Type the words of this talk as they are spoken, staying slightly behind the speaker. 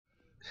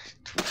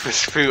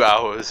It's 2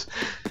 hours.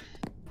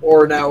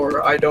 Or an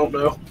hour, I don't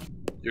know.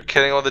 You're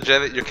killing all the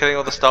you're killing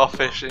all the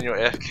starfish in your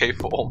AFK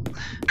form.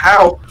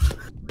 How?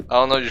 I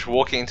don't know, just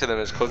walking into them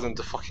is causing them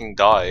to fucking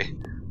die.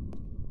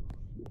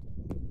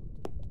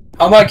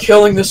 How am I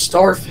killing the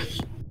starfish?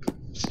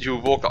 So you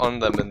walk on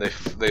them and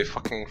they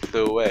fucking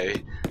flew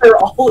away. They're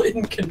all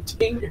in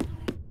containers.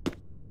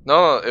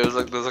 No, it was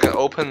like there's like an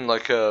open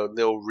like a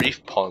little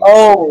reef pond.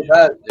 Oh,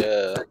 that.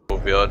 Yeah,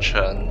 VR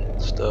chat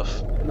and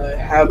stuff. And I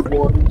have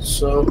one,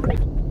 so.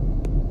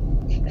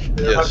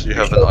 Yes, you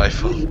have an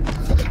iPhone.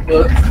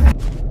 But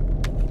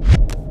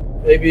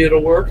maybe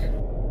it'll work.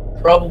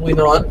 Probably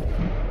not.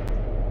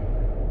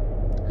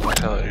 I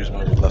cannot use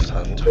my left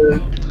hand.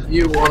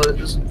 You want it,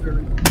 just.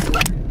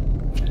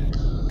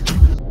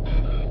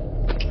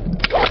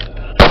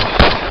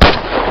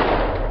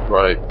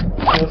 Right.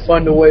 I'll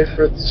find a way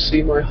for it to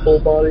see my whole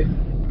body.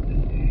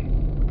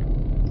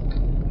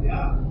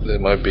 It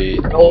might be.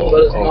 Oh,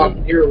 that is not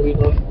nearly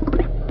enough.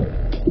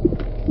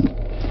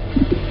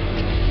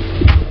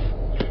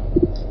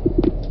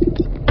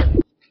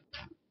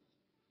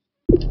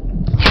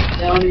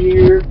 Down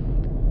here.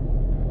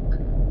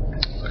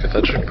 Okay,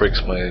 that just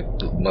breaks my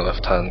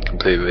left hand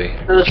completely.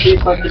 I'm gonna see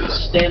if I can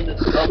stand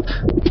this up.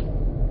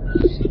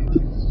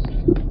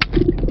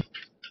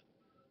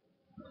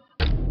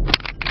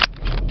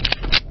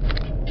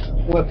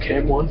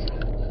 Webcam one.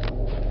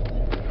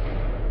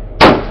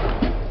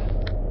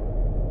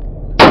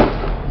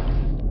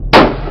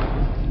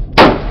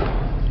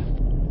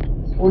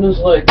 One is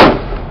like.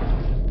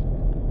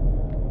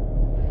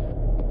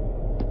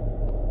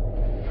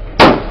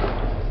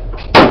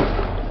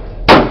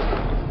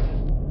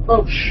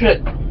 Oh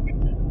shit.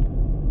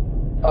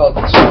 Oh,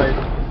 that's right.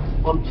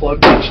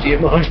 Unplugged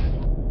HDMI.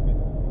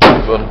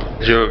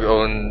 You're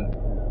on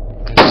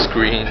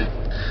screen.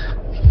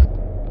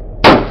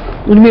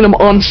 What do you mean I'm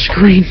on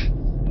screen?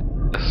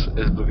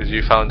 It's because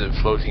you found it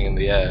floating in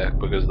the air,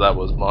 because that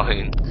was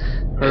mine.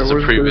 Alright, It's a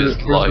previous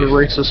life.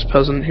 Where's the racist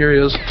peasant? Here he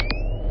is.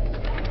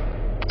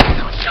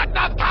 You should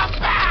not come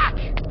back!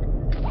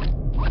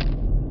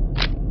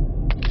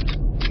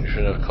 You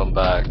should have come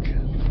back.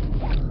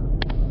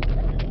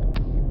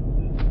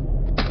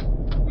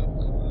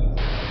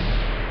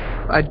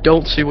 I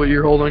don't see what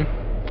you're holding.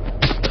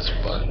 That's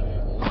fine.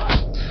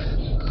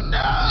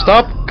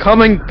 Stop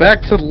coming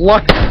back to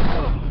life!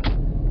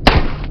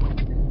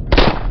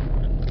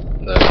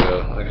 There we go.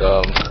 I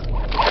got him.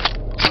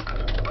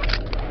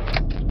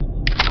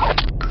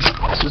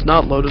 This is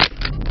not loaded.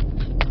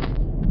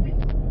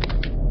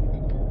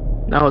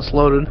 Now it's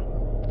loaded.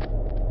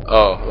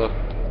 Oh, look.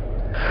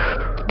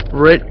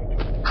 Right.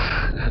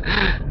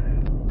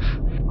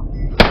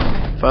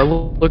 If I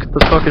look at the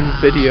fucking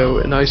video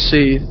and I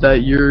see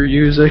that you're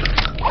using...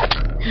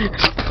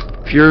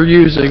 if you're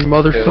using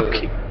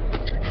motherfucking...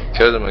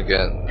 Kill them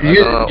again.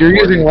 You're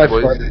using life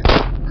flight.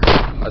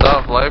 I don't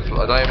have life.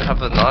 I don't even have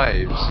the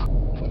knives.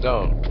 I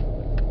don't.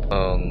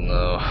 Oh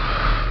no.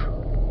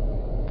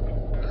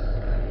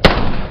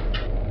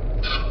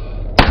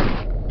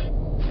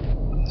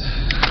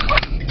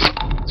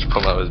 Let's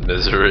come out with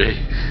misery.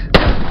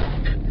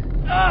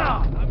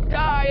 Ah, I'm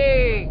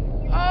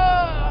dying!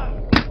 Ah!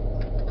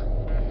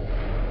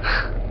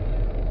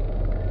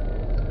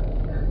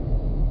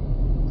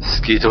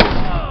 Skeeto.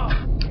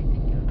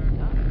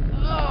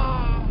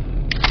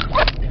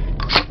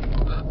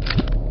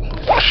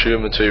 Shoot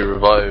him until he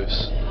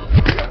revives.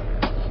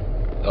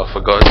 Oh,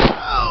 for God.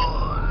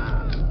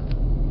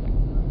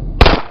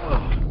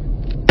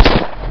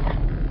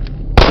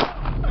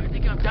 I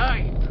think I'm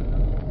dying.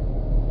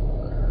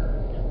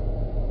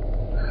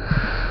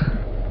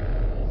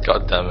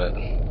 God damn it.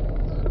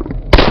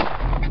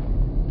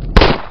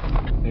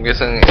 I'm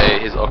guessing A,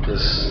 his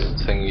Oculus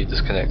thingy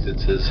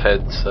disconnected his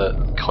headset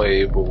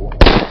cable.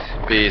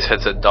 B, his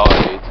headset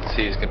died.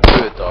 C, his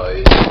computer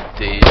died.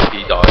 D,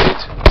 he died.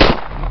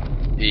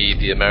 E,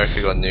 the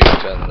America got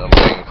nuked, and I'm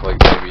waiting for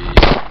like maybe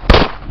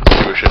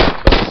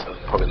Hiroshima first. So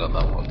probably not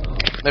that one.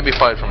 Maybe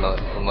fired from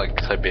like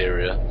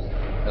Siberia,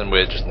 and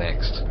we're just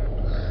next.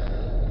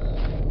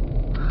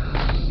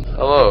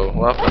 Hello,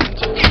 what happened?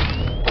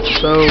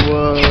 So,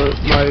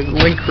 my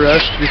link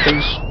crashed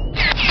because...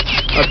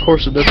 Of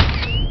course it did.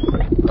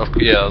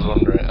 Yeah, I was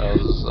wondering. I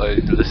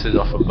listed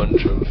off a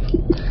bunch of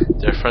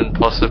different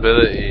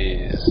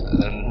possibilities,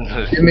 and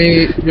You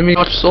mean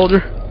Watch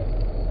Soldier?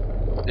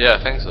 yeah,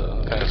 I think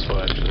so. I think so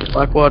actually.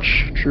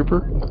 Blackwatch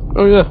Trooper?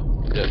 Oh yeah.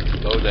 Yeah,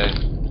 loading.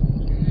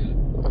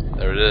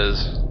 There it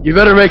is. You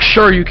better make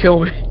sure you kill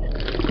me.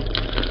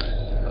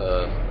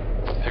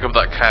 Pick up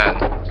that can.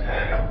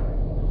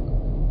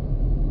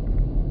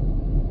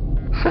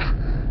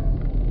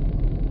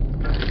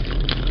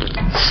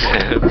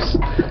 Sips.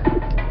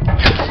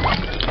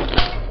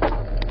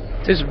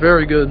 Tastes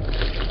very good.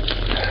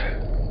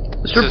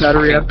 Is your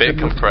battery fucking bit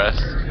active?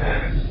 compressed.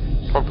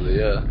 Probably,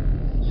 yeah.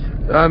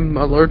 I'm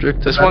allergic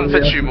to This one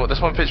fits you more.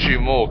 This one fits you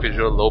more because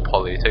you're low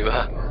poly. Take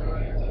that.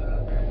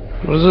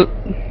 What is it?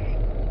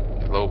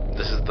 Low.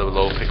 This is the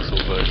low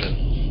pixel version.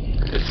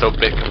 It's so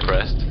bit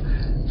compressed.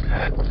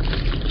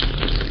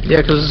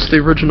 Yeah, because it's the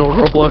original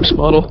Roblox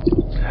model.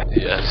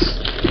 Yes.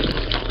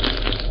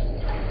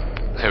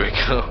 Here we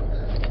go.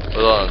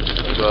 Hold on,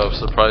 I've got a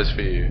surprise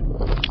for you.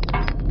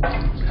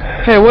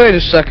 Hey, wait a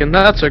second,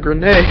 that's a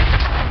grenade.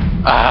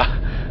 Ah!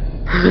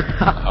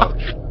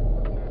 Ouch.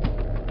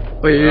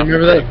 Wait, you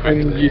remember that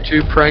from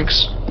YouTube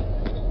pranks?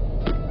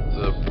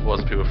 There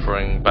was people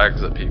throwing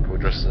bags at people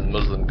dressed in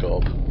Muslim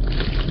garb.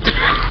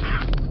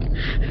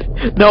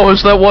 No, it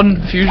was that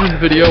one Fusion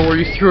video where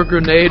you threw a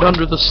grenade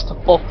under the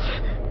stall.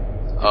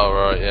 Oh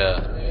right,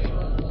 yeah.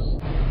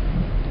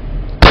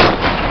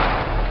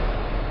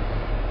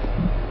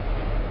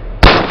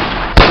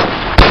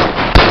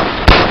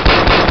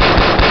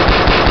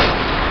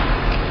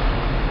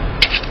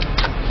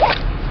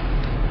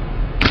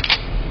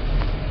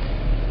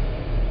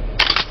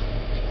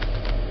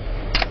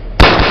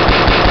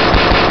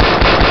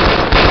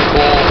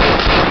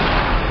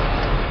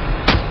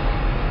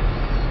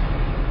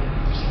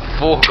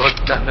 Oh, god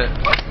damn it.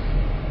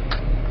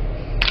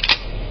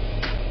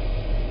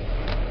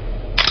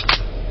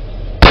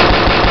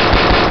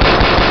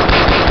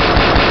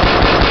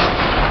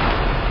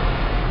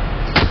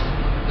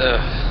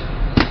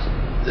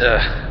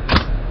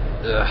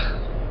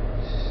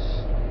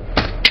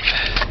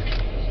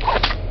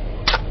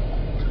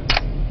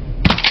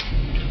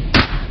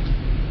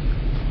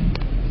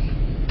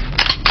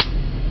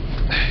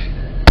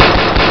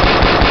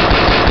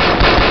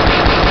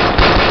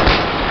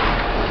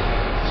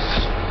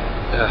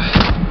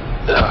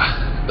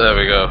 There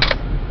we go.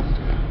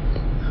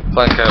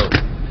 Plank out.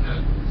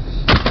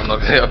 I'm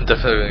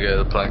definitely gonna get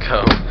the plank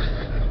out.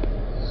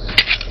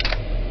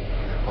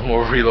 One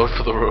more reload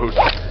for the road.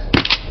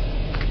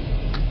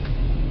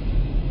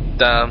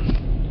 Damn.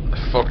 I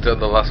fucked up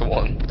the last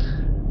one.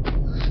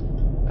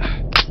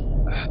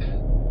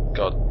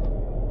 God.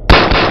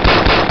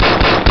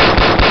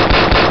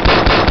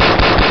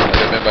 I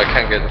remember I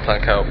can't get the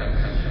plank out.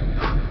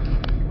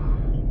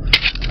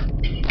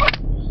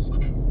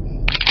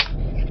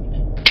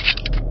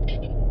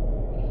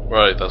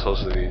 Right, that's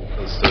also the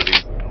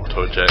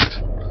auto eject.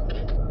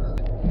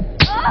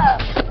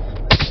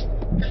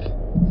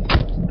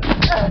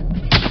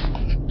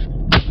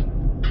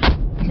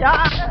 No!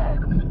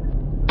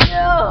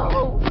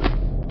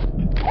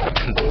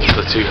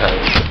 The two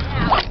hands.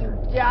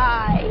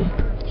 Die!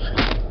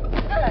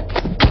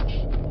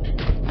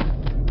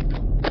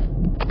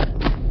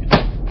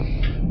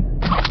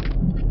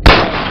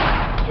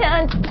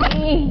 Can't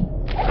be!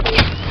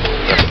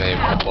 That name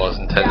was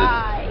intended.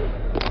 Die!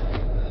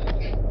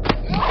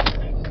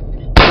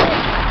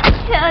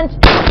 Can't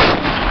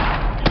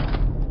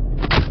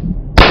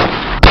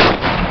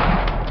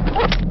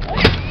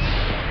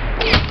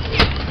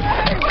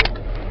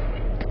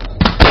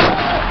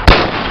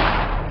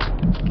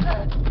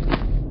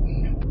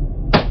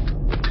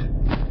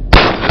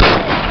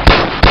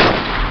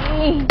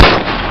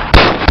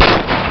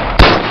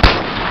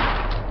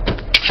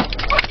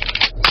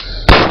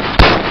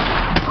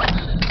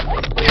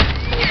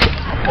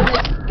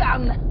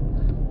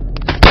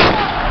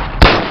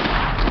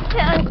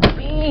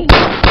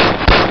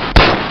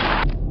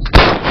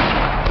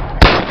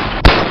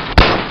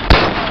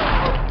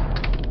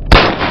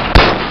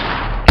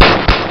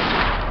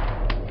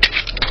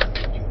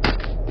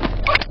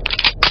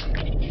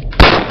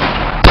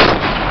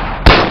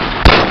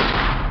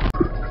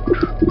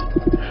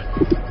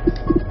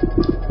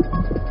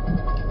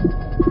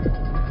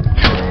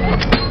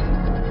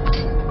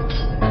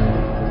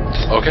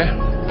Okay,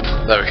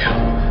 there we go.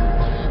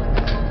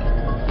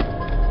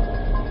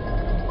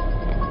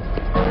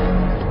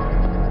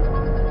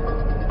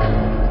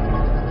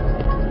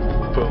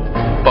 Boom,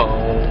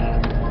 boom.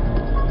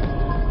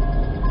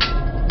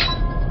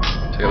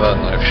 Take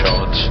that, knife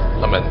shots.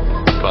 I meant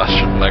flash,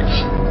 like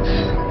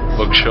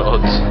bug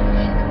shots.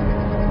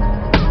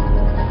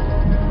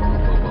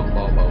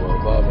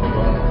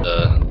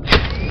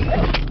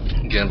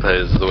 Gameplay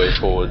is the way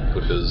forward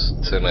because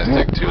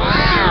cinematic too long to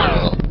do and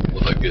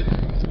not that good.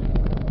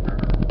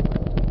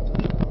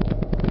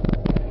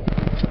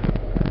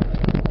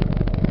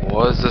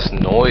 What is this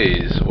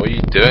noise? What are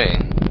you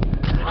doing?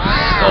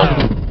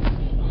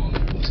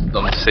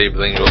 I'm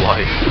disabling your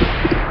life.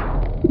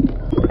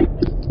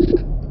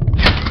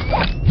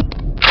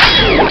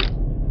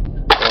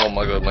 Oh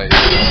my god, my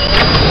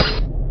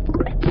ears.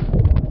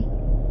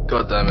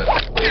 God damn it.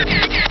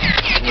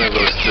 I'm gonna go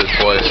to it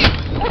twice.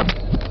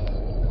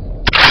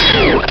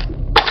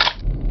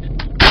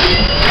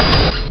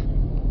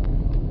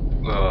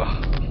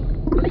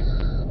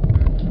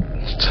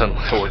 Turn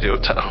my audio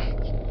down.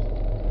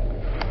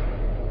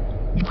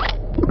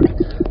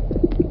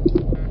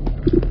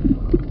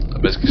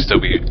 Basically still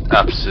be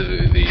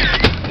absolutely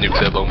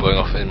nuclear bomb going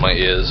off in my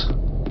ears.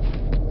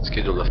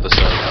 Schedule left the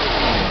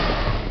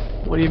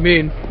side. What do you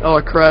mean? Oh,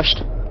 I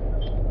crashed.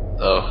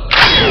 Oh.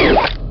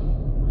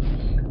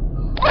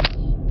 What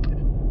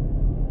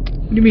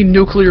do you mean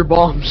nuclear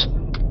bombs?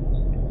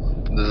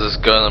 There's this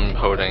gun I'm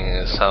holding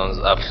and it sounds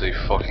absolutely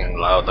fucking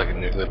loud like a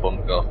nuclear bomb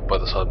going off by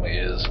the side of my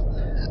ears.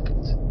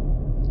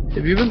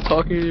 Have you been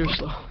talking to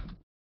yourself?